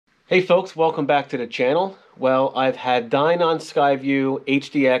Hey folks, welcome back to the channel. Well, I've had Dynon SkyView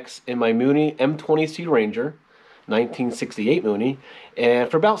HDX in my MooneyM20C Ranger, 1968 Mooney, and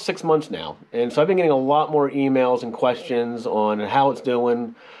for about 6 months now. And so I've been getting a lot more emails and questions on how it's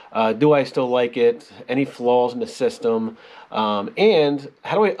doing, do I still like it, any flaws in the system, and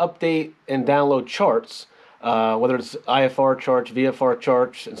how do I update and download charts, whether it's IFR charts, VFR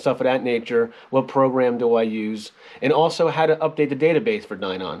charts, and stuff of that nature. What program do I use? And also how to update the database for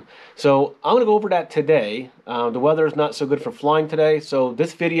Dynon. So I'm going to go over that today. The weather is not so good for flying today, so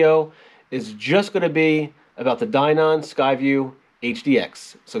this video is just going to be about the Dynon SkyView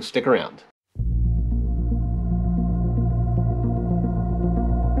HDX. So stick around.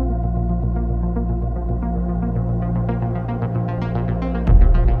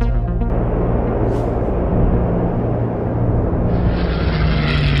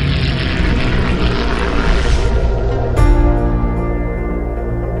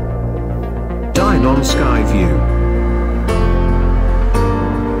 Dynon SkyView.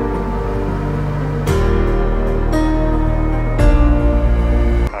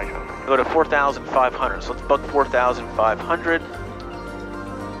 Go to 4,500. So let's book 4,500.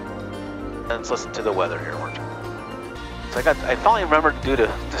 And let's listen to the weather here, Orange. So I finally remembered to do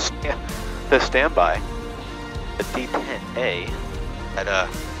the standby. The D10A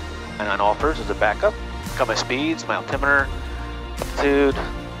and on offers as a backup. Got my speeds, my altimeter, altitude,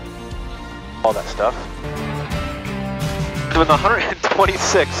 all that stuff. Doing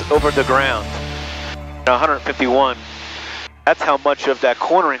 126 over the ground. 151. That's how much of that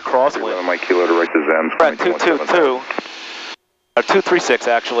cornering crosswind. My kilo to right to Zen. We're at 222, or 236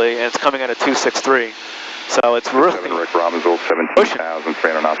 actually, and it's coming at a 263. So it's really Rick Robbinsville,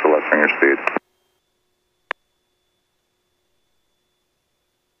 17,300 knots or less finger speed.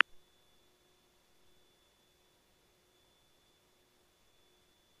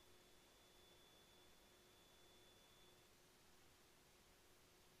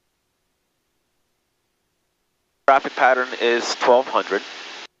 traffic pattern is 1200.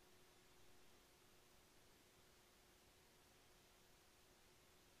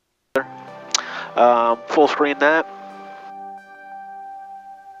 Full screen that.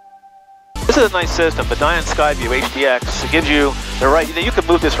 This is a nice system, the Dynon SkyView HDX. It gives you the right, you can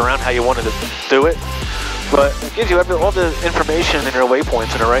move this around how you wanted to do it, but it gives you all the information in your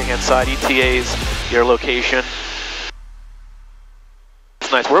waypoints on the right hand side, ETAs, your location.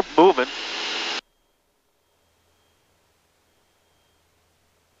 It's nice, we're moving.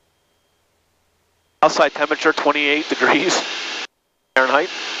 Outside temperature 28 degrees Fahrenheit.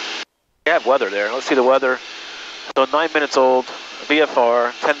 We have weather there. Let's see the weather. So 9 minutes old,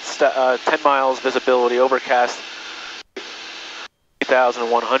 VFR, 10 miles visibility, overcast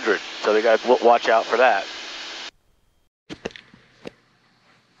 3,100. So we got to watch out for that.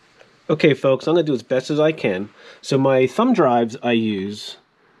 Okay folks, I'm going to do as best as I can. So my thumb drives I use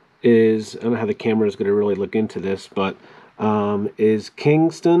is, I don't know how the camera is going to really look into this, but is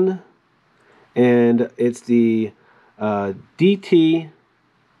Kingston. And it's the DT50,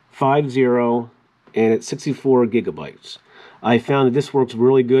 and it's 64 gigabytes. I found that this works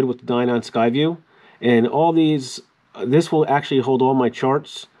really good with the Dynon SkyView, and all these, this will actually hold all my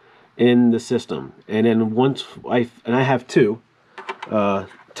charts in the system. And then once I have two of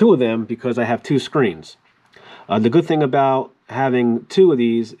them because I have two screens. The good thing about having two of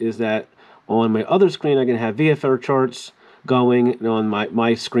these is that on my other screen I can have VFR charts going, and on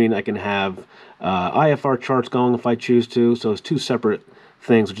my screen I can have IFR charts going if I choose to. So it's two separate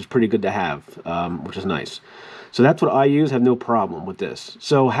things, which is pretty good to have, which is nice. So that's what I use, have no problem with this.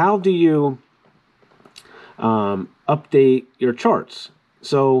 So how do you update your charts?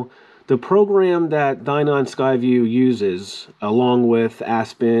 So the program that Dynon SkyView uses, along with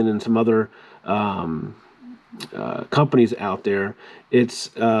Aspen and some other companies out there,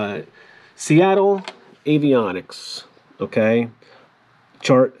 it's Seattle Avionics. Okay,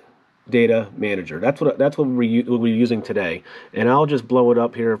 chart data manager. That's what we're using today, and I'll just blow it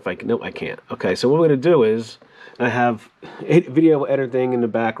up here if I can. No, I can't. Okay, so what we're going to do is I have video editing in the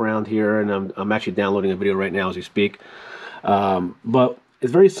background here, and I'm actually downloading a video right now as we speak. But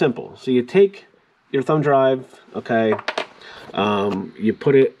it's very simple. So you take your thumb drive, okay, you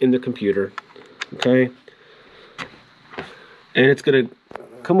put it in the computer, okay, and it's going to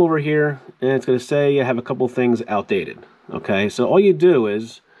come over here, and it's going to say you have a couple things outdated. Okay, so all you do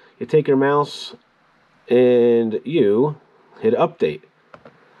is you take your mouse and you hit update.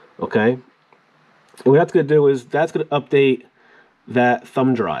 Okay, and what that's going to do is that's going to update that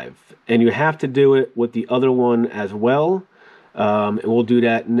thumb drive, and you have to do it with the other one as well, and we'll do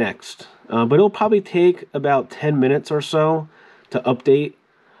that next. But it'll probably take about 10 minutes or so to update.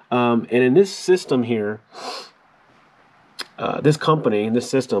 And in this system here, this company, this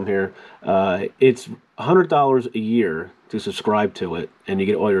system here, it's $100 a year to subscribe to it, and you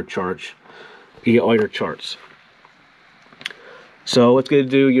get all your charts. You get all your charts. So it's going to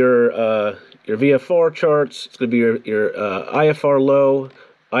do your VFR charts. It's going to be your IFR low,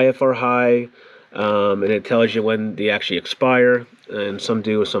 IFR high, and it tells you when they actually expire. And some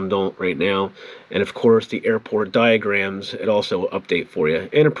do, some don't right now. And of course, the airport diagrams, it also will update for you,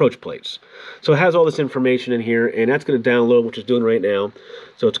 and approach plates. So it has all this information in here, and that's going to download, which it's doing right now.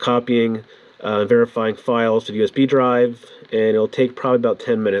 So it's copying, verifying files to the USB drive, and it'll take probably about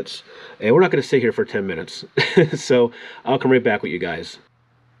 10 minutes. And we're not going to sit here for 10 minutes. So I'll come right back with you guys.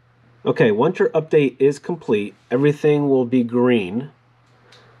 Okay, once your update is complete, everything will be green.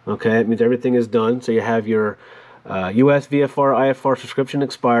 Okay, it means everything is done. So you have your US VFR IFR subscription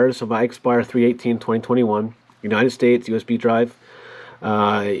expires, so by expire 3/18/2021. United States USB drive,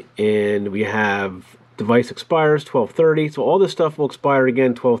 and we have device expires 12/30. So all this stuff will expire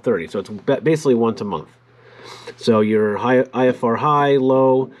again 12/30. So it's basically once a month. So your IFR high,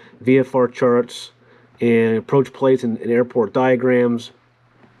 low, VFR charts, and approach plates and airport diagrams.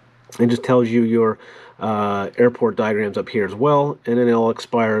 It just tells you your airport diagrams up here as well, and then it all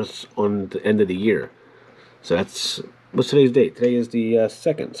expires on the end of the year. So what's today's date? Today is the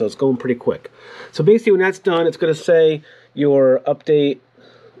 2nd, so it's going pretty quick. So basically when that's done, it's going to say your update.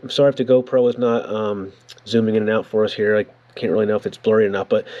 I'm sorry if the GoPro is not zooming in and out for us here. I can't really know if it's blurry or not,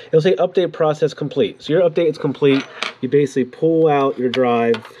 but it'll say update process complete. So your update is complete. You basically pull out your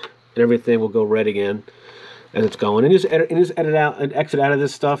drive, and everything will go red again as it's going. And just edit out and exit out of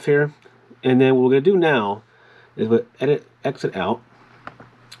this stuff here. And then what we're going to do now is we'll exit out.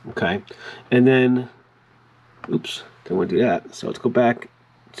 Okay, and then oops, don't want to do that. So let's go back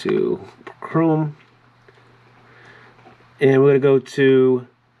to Chrome. And we're going to go to,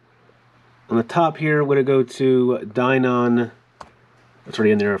 on the top here, we're going to go to Dynon. It's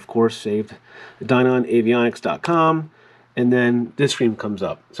already in there, of course, saved. DynonAvionics.com. And then this screen comes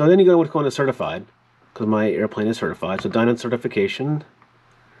up. So then you go to what's called a certified, because my airplane is certified. So Dynon certification.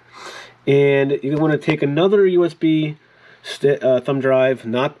 And you want to take another USB thumb drive,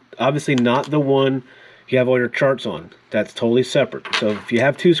 obviously not the one you have all your charts on. That's totally separate. So if you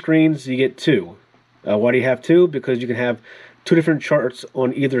have two screens, you get two. Why do you have two? Because you can have two different charts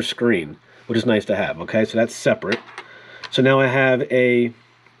on either screen, which is nice to have. Okay, so that's separate. So now I have another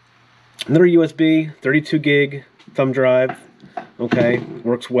USB 32 gig thumb drive. Okay,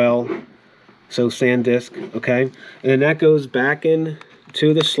 works well. So SanDisk. Okay, and then that goes back in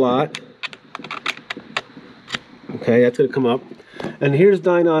to the slot. Okay, that's going to come up. And here's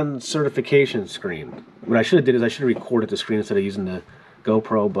Dynon certification screen. What I should have did is I should have recorded the screen instead of using the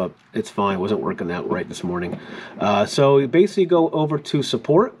GoPro, but it's fine. It wasn't working out right this morning. So you basically go over to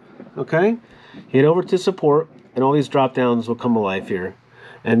support. Okay, hit over to support, and all these drop downs will come alive here.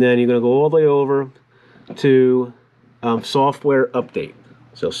 And then you're going to go all the way over to software update.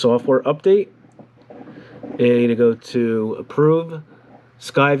 So software update, and you're going to go to approve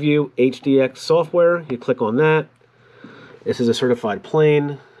SkyView HDX software. You click on that. This is a certified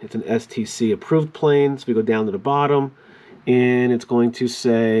plane. It's an STC approved plane. So we go down to the bottom, and it's going to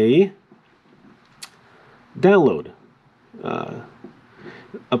say download.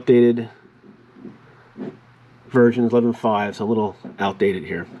 Updated version 11.5, so a little outdated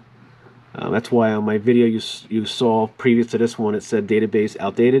here. That's why on my video you saw previous to this one it said database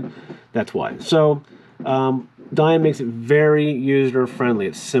outdated. That's why. So Dynon makes it very user friendly.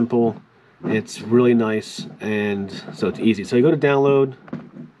 It's simple. It's really nice, and so it's easy. So you go to download,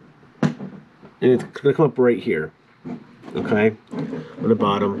 and it's going to come up right here. Okay, on the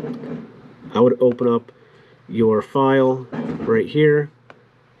bottom. I would open up your file right here.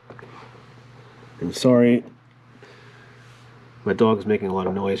 And sorry, my dog is making a lot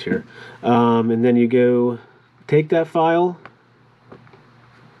of noise here. And then you go take that file.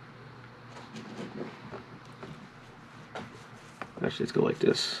 Actually, let's go like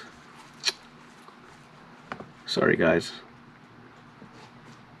this. Sorry, guys.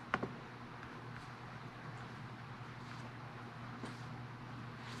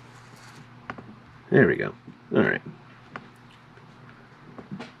 There we go. All right.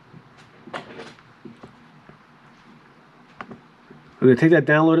 We're going to take that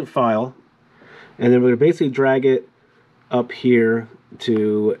downloaded file, and then we're going to basically drag it up here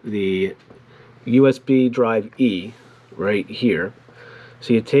to the USB drive E right here.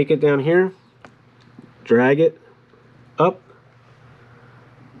 So you take it down here, drag it up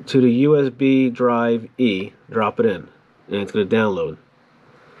to the USB drive E, drop it in, and it's going to download.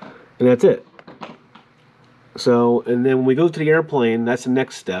 And that's it. So, and then when we go to the airplane, that's the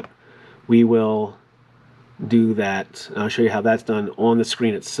next step. We will do that. I'll show you how that's done on the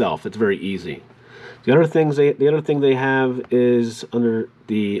screen itself. It's very easy. The other thing they have is under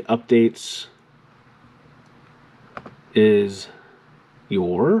the updates is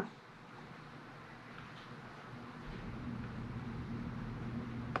your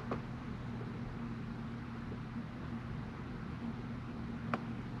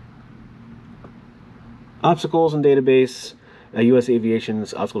obstacles and database, U.S.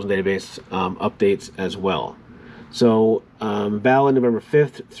 Aviation's obstacles and database updates as well. So valid November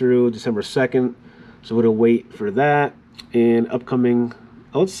 5th through December 2nd. So we're going to wait for that. And upcoming,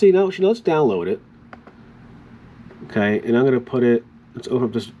 let's see, no, let's download it. Okay, and I'm going to put it, let's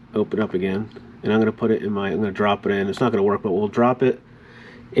open up again. And I'm going to put it in I'm going to drop it in. It's not going to work, but we'll drop it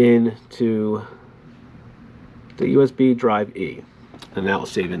into the USB drive E. And that will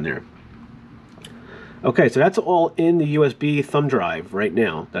save in there. Okay, so that's all in the USB thumb drive right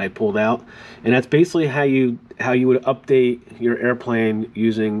now that I pulled out, and that's basically how you would update your airplane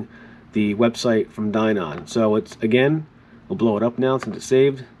using the website from Dynon. So it's, again, we'll blow it up now since it's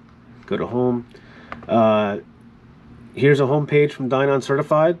saved. Go to home. Here's a home page from Dynon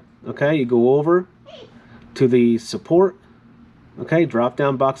Certified. Okay, you go over to the support. Okay, drop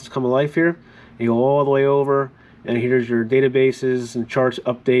down boxes come alive here. You go all the way over, and here's your databases and charts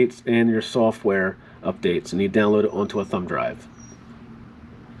updates and your software updates, and you download it onto a thumb drive.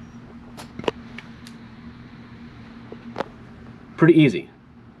 Pretty easy.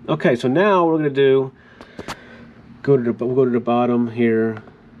 Okay, so now we're going to do we'll go to the bottom here.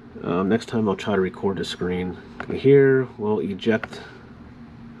 Next time I'll try to record the screen. Okay, here we'll eject.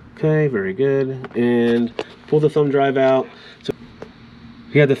 Okay, very good, and pull the thumb drive out. So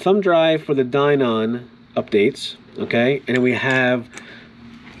we have the thumb drive for the Dynon updates. Okay, and then we have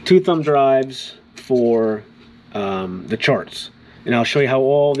 2 thumb drives for the charts, and I'll show you how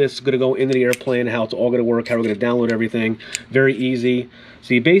all this is going to go into the airplane, how it's all going to work, how we're going to download everything. Very easy.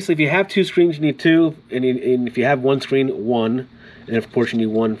 So you basically, if you have 2 screens, you need 2, and if you have 1 screen, 1, and of course you need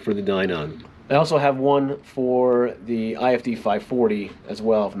 1 for the Dynon. I also have 1 for the IFD 540 as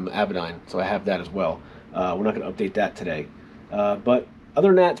well from Avidyne, so I have that as well. We're not going to update that today, but other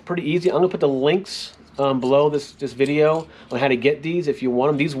than that, it's pretty easy. I'm going to put the links below this video on how to get these if you want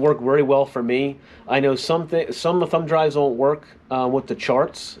them. These work very well for me. I know some thumb drives don't work with the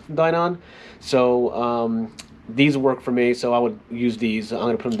charts from Dynon, so these work for me, so I would use these. I'm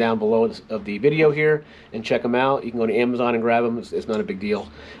going to put them down below of the video here and check them out. You can go to Amazon and grab them. It's not a big deal.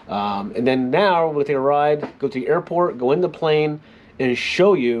 And then now we're going to take a ride, go to the airport, go in the plane, and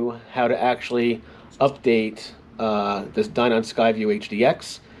show you how to actually update this Dynon SkyView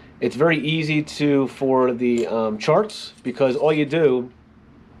HDX. It's very easy for the charts, because all you do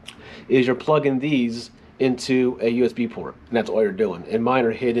is you're plugging these into a USB port, and that's all you're doing. And mine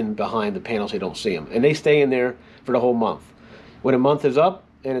are hidden behind the panel so you don't see them. And they stay in there for the whole month. When a month is up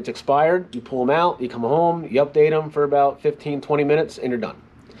and it's expired, you pull them out, you come home, you update them for about 15-20 minutes, and you're done.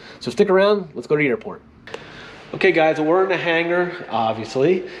 So stick around, let's go to the airport. Okay guys, we're in the hangar,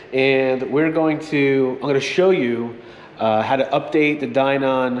 obviously, and I'm going to show you how to update the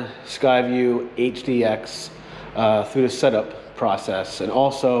Dynon SkyView HDX through the setup process, and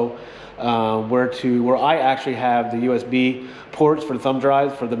also where I actually have the USB ports for the thumb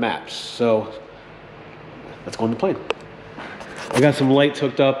drive for the maps. So let's go on the plane. I got some lights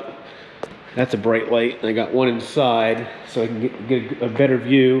hooked up. That's a bright light. I got one inside so I can get a better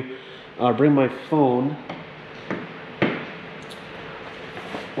view. I'll bring my phone,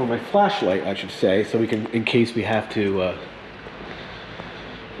 or my flashlight I should say, so we can, in case we have to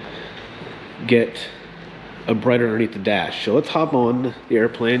get a brighter underneath the dash. So let's hop on the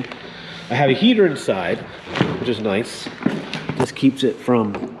airplane. I have a heater inside, which is nice. This keeps it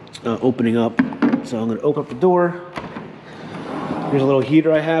from opening up. So I'm going to open up the door. Here's a little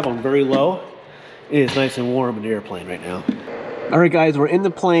heater I have on very low. It is nice and warm in the airplane right now. All right guys, we're in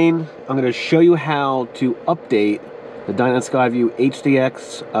the plane. I'm going to show you how to update the Dynon SkyView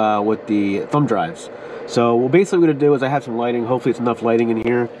HDX with the thumb drives. So what basically we're going to do is I have some lighting. Hopefully it's enough lighting in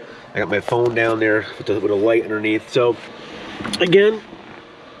here. I got my phone down there with a light underneath. So again,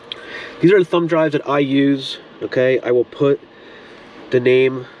 these are the thumb drives that I use. Okay, I will put the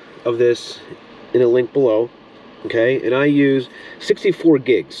name of this in a link below. Okay, and I use 64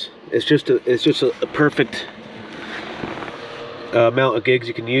 gigs. It's just a perfect amount of gigs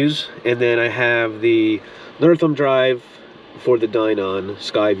you can use. And then I have another thumb drive for the Dynon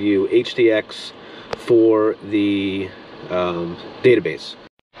SkyView HDX for the database.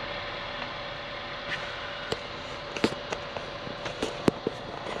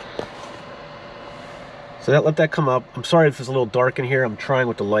 So let that come up. I'm sorry if it's a little dark in here. I'm trying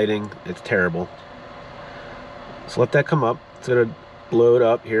with the lighting. It's terrible. So let that come up. It's gonna load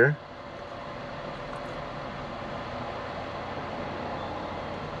up here.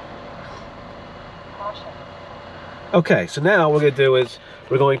 Okay, so now what we're gonna do is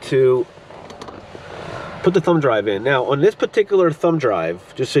we're going to put the thumb drive in. Now on this particular thumb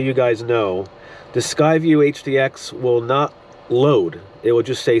drive, just so you guys know, the SkyView HDX will not load. It will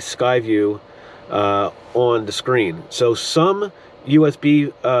just say SkyView on the screen. So some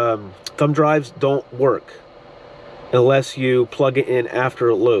USB thumb drives don't work unless you plug it in after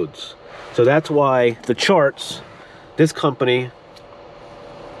it loads. So that's why the charts, this company,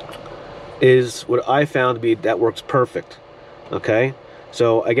 is what I found to be, that works perfect. Okay,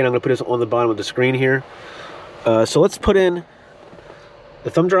 so again, I'm gonna put this on the bottom of the screen here. So let's put in the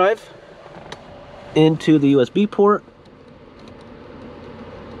thumb drive into the USB port.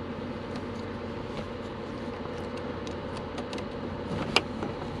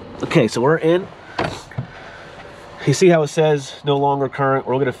 Okay, so we're in. You see how it says no longer current?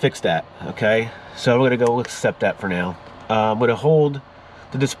 We're gonna fix that, okay? So we're gonna go accept that for now. I'm gonna hold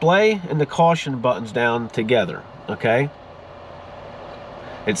the display and the caution buttons down together, okay?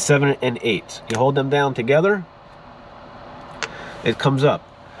 It's 7 and 8. You hold them down together, it comes up.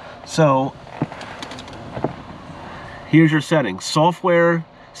 So here's your settings: software,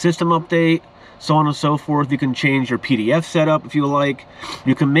 system update, so on and so forth. You can change your PDF setup if you like.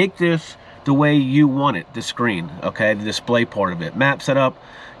 You can make this the way you want it, the screen, okay, the display part of it. Map setup,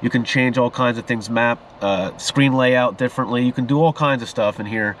 you can change all kinds of things, map, screen layout differently. You can do all kinds of stuff in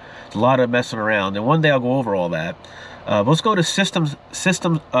here. There's a lot of messing around, and one day I'll go over all that. But let's go to system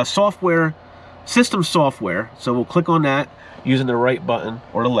software. So we'll click on that using the right button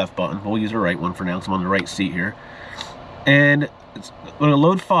or the left button. We'll use the right one for now because I'm on the right seat here. And we're going to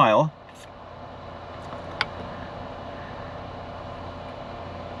load file.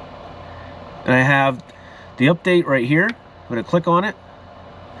 And I have the update right here. I'm going to click on it,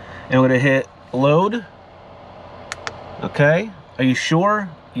 and I'm going to hit load. Okay, are you sure?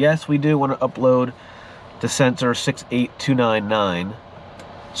 Yes, we do want to upload the sensor 68299.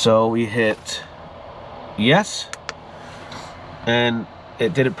 So we hit yes, and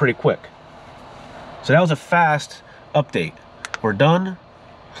it did it pretty quick. So that was a fast update. We're done,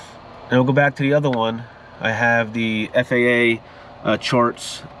 and we'll go back to the other one. I have the FAA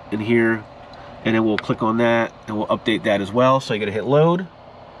charts in here, and then we'll click on that and we'll update that as well. So you're gonna hit load.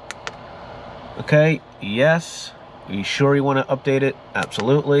 Okay, yes. Are you sure you want to update it?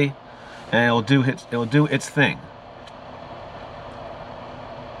 Absolutely. And it'll do its thing.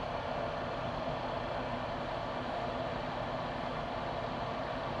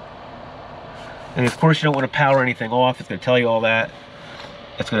 And of course you don't want to power anything off. It's going to tell you all that.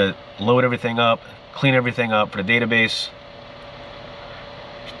 It's going to load everything up, clean everything up for the database.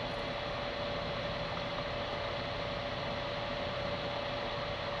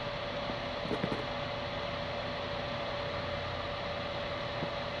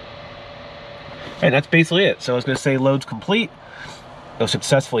 And that's basically it. So it's going to say loads complete. It was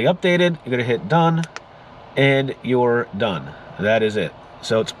successfully updated. You're going to hit done, and you're done. That is it.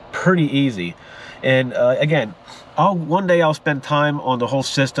 So it's pretty easy. And again, one day I'll spend time on the whole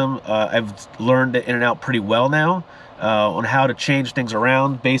system. I've learned it in and out pretty well now on how to change things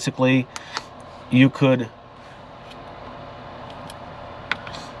around. Basically, you could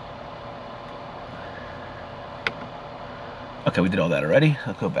okay, we did all that already.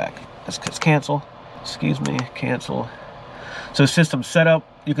 I'll go back. Let's cancel. Excuse me, cancel. So system setup,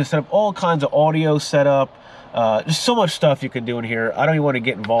 you can set up all kinds of audio setup. There's so much stuff you can do in here. I don't even want to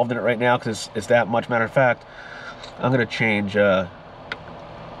get involved in it right now because it's that much. Matter of fact, I'm going to change. That's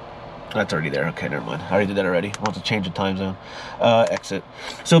already there. Okay, never mind. I already did that already. I want to change the time zone. Exit.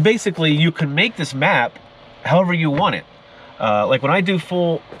 So basically, you can make this map however you want it. Like when I do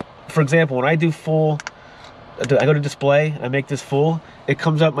full, for example, when I do full, I go to display, I make this full, it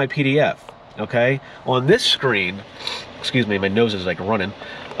comes up my PDF. Okay, on this screen, excuse me, my nose is like running.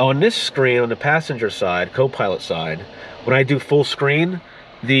 On this screen, on the passenger side, co-pilot side, when I do full screen,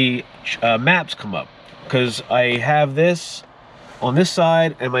 the maps come up because I have this on this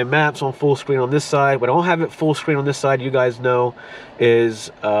side and my maps on full screen on this side. When I don't have it full screen on this side, you guys know,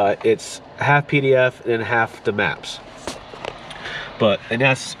 is it's half PDF and half the maps. And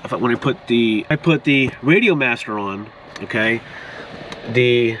that's when I put the radio master on. Okay,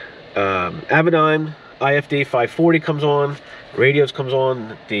 the Avidyne IFD 540 comes on, radios comes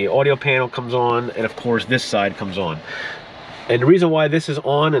on, the audio panel comes on, and of course this side comes on. And the reason why this is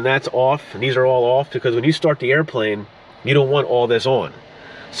on and that's off, and these are all off, because when you start the airplane, you don't want all this on.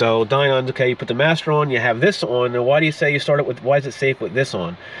 So Dynon's okay, you put the master on, you have this on. And why do you say you start it with, why is it safe with this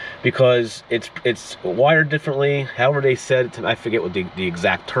on? Because it's wired differently, however they said it, I forget what the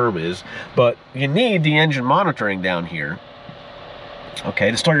exact term is, but you need the engine monitoring down here,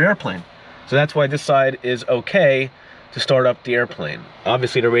 okay, to start your airplane. So that's why this side is okay to start up the airplane.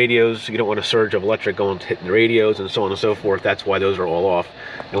 Obviously the radios, you don't want a surge of electric going to hit the radios and so on and so forth. That's why those are all off.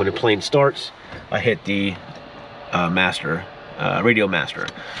 And when the plane starts, I hit the radio master,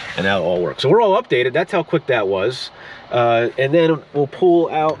 and that all works. So we're all updated. That's how quick that was. And then we'll pull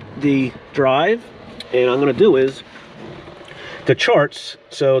out the drive, and I'm going to do is the charts.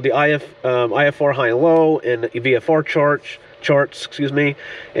 So the IFR high and low and the VFR charts, excuse me,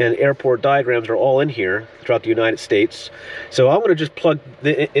 and airport diagrams are all in here throughout the United States. So I'm going to just plug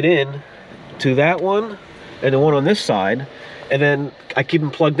it in to that one and the one on this side, and then I keep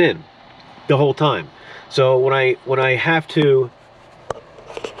them plugged in the whole time. So when I have to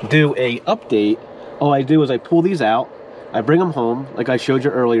do a update, all I do is I pull these out, I bring them home like I showed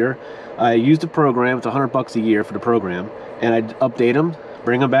you earlier. I use the program. It's $100 a year for the program, and I update them,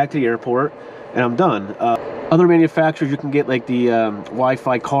 bring them back to the airport, and I'm done. Other manufacturers, you can get like the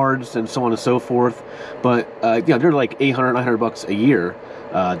Wi-Fi cards and so on and so forth, but yeah, they're like $800, $900 a year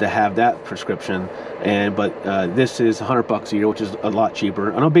to have that prescription. But this is $100 a year, which is a lot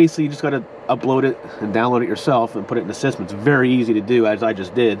cheaper. I know basically you just got to upload it and download it yourself and put it in the system. It's very easy to do, as I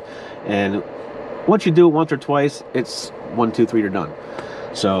just did. And once you do it once or twice, it's 1, 2, 3, you're done.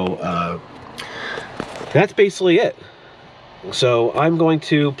 So that's basically it. So I'm going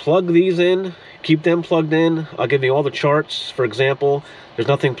to plug these in, keep them plugged in. I'll give you all the charts. For example, there's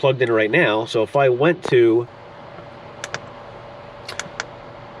nothing plugged in right now. So if I went to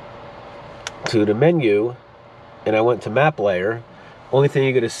the menu and I went to map layer, only thing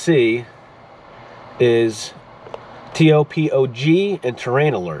you're going to see is TOPOG and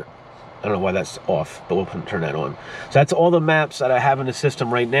terrain alert. I don't know why that's off, but we'll turn that on. So that's all the maps that I have in the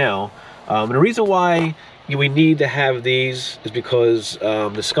system right now. And the reason why we need to have these is because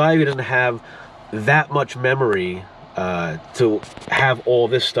the SkyView doesn't have that much memory to have all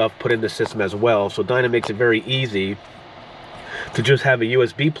this stuff put in the system as well. So Dynon makes it very easy to just have a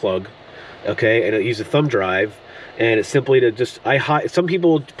USB plug, okay, and use a thumb drive, and it's simply to just some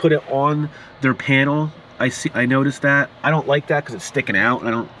people put it on their panel. I noticed that. I don't like that because it's sticking out.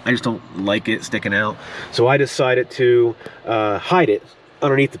 I just don't like it sticking out. So I decided to hide it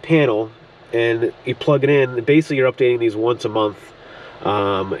underneath the panel, and you plug it in. Basically, you're updating these once a month.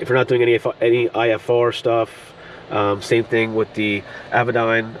 If you're not doing any IFR stuff, same thing with the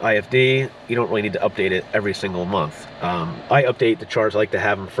Avidyne IFD. You don't really need to update it every single month. I update the charts. I like to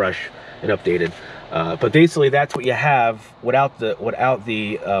have them fresh and updated. But basically, that's what you have without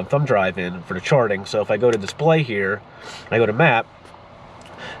the thumb drive in for the charting. So if I go to display here, I go to map.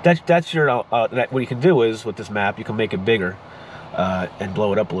 That's your what you can do is with this map, you can make it bigger and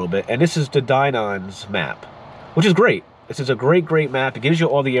blow it up a little bit. And this is the Dynon's map, which is great. This is a great map. It gives you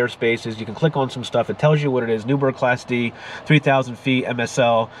all the airspaces. You can click on some stuff. It tells you what it is. Newburgh Class D, 3,000 feet,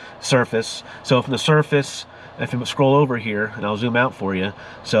 MSL, surface. So from the surface, if you scroll over here, and I'll zoom out for you.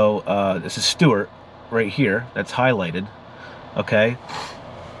 So this is Stewart right here. That's highlighted. Okay.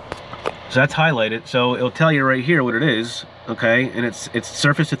 So that's highlighted. So it'll tell you right here what it is. Okay. And it's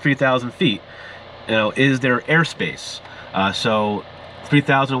surface to 3,000 feet. You know, is there airspace? So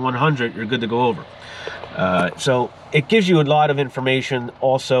 3,100, you're good to go over. So it gives you a lot of information.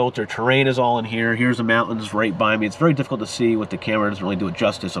 Also, their terrain is all in here. Here's the mountains right by me. It's very difficult to see with the camera. It doesn't really do it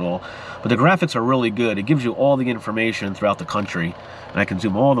justice at all. But the graphics are really good. It gives you all the information throughout the country. And I can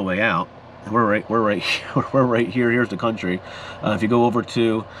zoom all the way out. We're right here. Here's the country. If you go over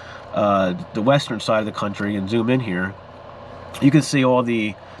to the western side of the country and zoom in here, you can see all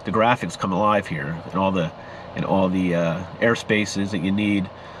the graphics come alive here, and all the airspaces that you need.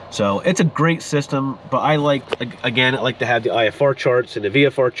 So it's a great system, but I like to have the IFR charts and the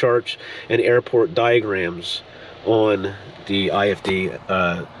VFR charts and airport diagrams on the IFD,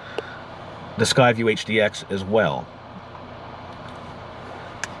 the SkyView HDX as well.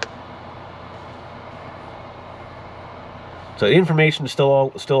 So the information still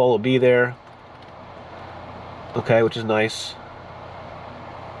all will be there, okay, which is nice.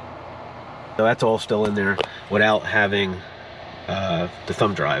 So that's all still in there without having the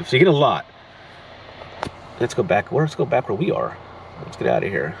thumb drive. So you get a lot. Let's go back. Let's go back where we are. Let's get out of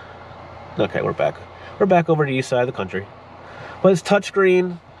here. Okay, we're back. We're back over to the east side of the country. But it's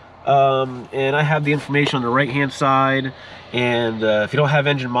touchscreen, and I have the information on the right-hand side. And if you don't have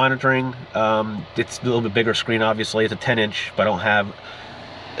engine monitoring, it's a little bit bigger screen. Obviously, it's a 10-inch, but I don't have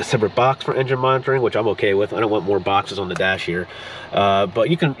a separate box for engine monitoring, which I'm okay with. I don't want more boxes on the dash here. But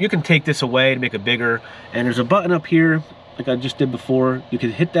you can take this away to make it bigger. And there's a button up here, like I just did before. You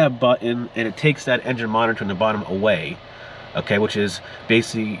can hit that button and it takes that engine monitor in the bottom away. Okay, which is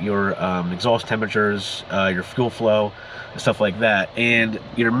basically your exhaust temperatures, your fuel flow, stuff like that. And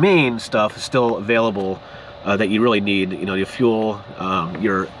your main stuff is still available that you really need. You know, your fuel,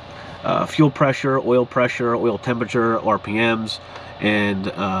 your fuel pressure, oil temperature, RPMs, and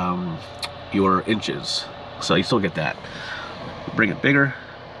your inches. So you still get that. Bring it bigger,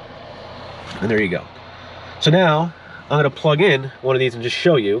 and there you go. So now I'm going to plug in one of these and just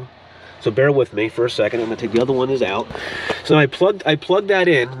show you. So bear with me for a second. I'm going to take the other one out. So I plugged that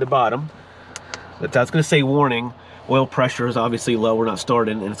in the bottom. But that's going to say warning. Oil pressure is obviously low. We're not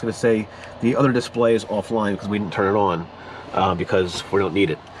starting, and it's going to say the other display is offline because we didn't turn it on because we don't need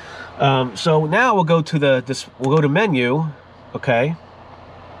it. So now we'll go to menu. Okay.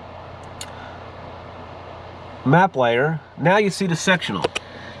 Map layer. Now you see the sectional.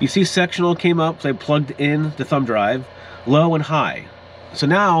 You see sectional came up. So I plugged in the thumb drive, low and high. So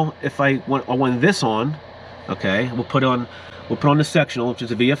now, if I want this on, okay, we'll put on the sectional, which is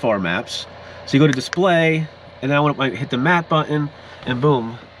the VFR maps. So you go to display, and now I hit the map button, and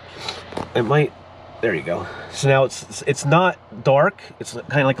boom, there you go. So now it's not dark. It's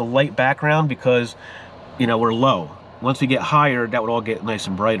kind of like a light background because, you know, we're low. Once we get higher, that would all get nice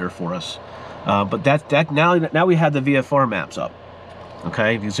and brighter for us. But now we have the VFR maps up.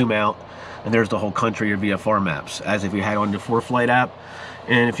 Okay, if you zoom out, and there's the whole country of VFR maps, as if we had on the ForeFlight app.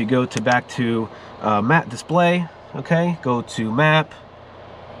 And if you go back to map display, okay, go to map,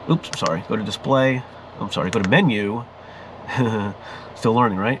 oops, sorry, go to display, I'm sorry, go to menu, still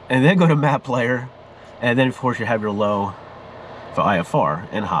learning, right? And then go to map layer, and then of course you have your low for IFR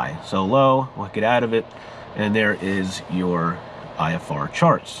and high. So low, we'll get out of it, and there is your IFR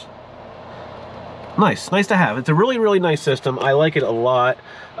charts. Nice to have. It's a really nice system. I like it a lot.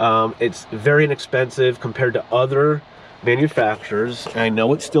 It's very inexpensive compared to other manufacturers. I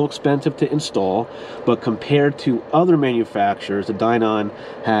know it's still expensive to install, but compared to other manufacturers, the Dynon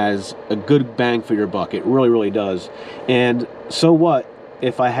has a good bang for your buck. It really does. And so what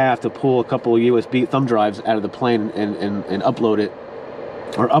if I have to pull a couple of USB thumb drives out of the plane and upload it,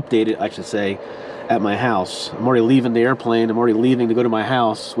 or update it, I should say, at my house? I'm already leaving the airplane. I'm already leaving to go to my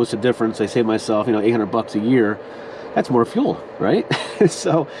house. What's the difference? I save myself, you know, 800 bucks a year. That's more fuel, right?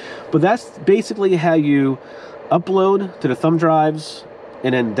 So, but that's basically how you upload to the thumb drives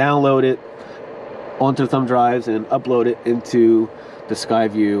and then download it onto the thumb drives and upload it into the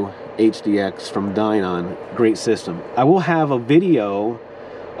SkyView HDX from Dynon. Great system. I will have a video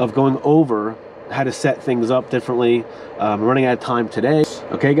of going over how to set things up differently. I'm running out of time today.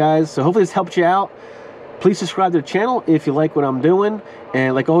 Okay, guys, so hopefully this helped you out. Please subscribe to the channel if you like what I'm doing.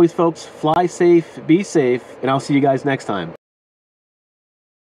 And like always, folks, fly safe, be safe, and I'll see you guys next time.